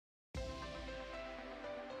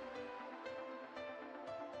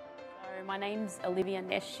My name's Olivia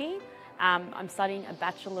Nesci. I'm studying a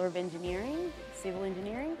Bachelor of Engineering, Civil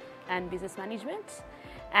Engineering and Business Management,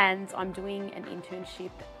 and I'm doing an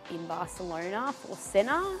internship in Barcelona for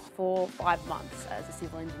Sener for 5 months as a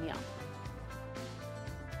civil engineer.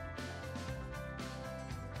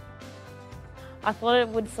 I thought it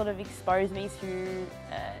would sort of expose me to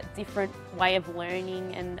a different way of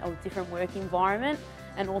learning and a different work environment,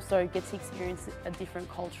 and also get to experience a different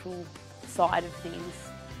cultural side of things.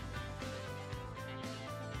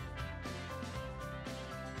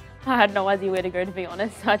 I had no idea where to go, to be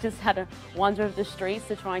honest. I just had to wander of the streets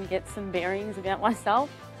to try and get some bearings about myself.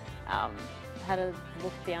 Had to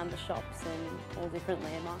look down the shops and all different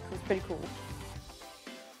landmarks. It was pretty cool.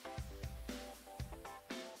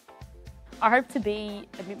 I hope to be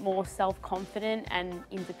a bit more self-confident and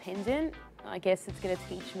independent. I guess it's going to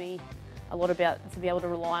teach me a lot about to be able to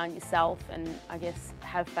rely on yourself and I guess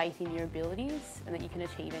have faith in your abilities and that you can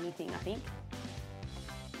achieve anything, I think.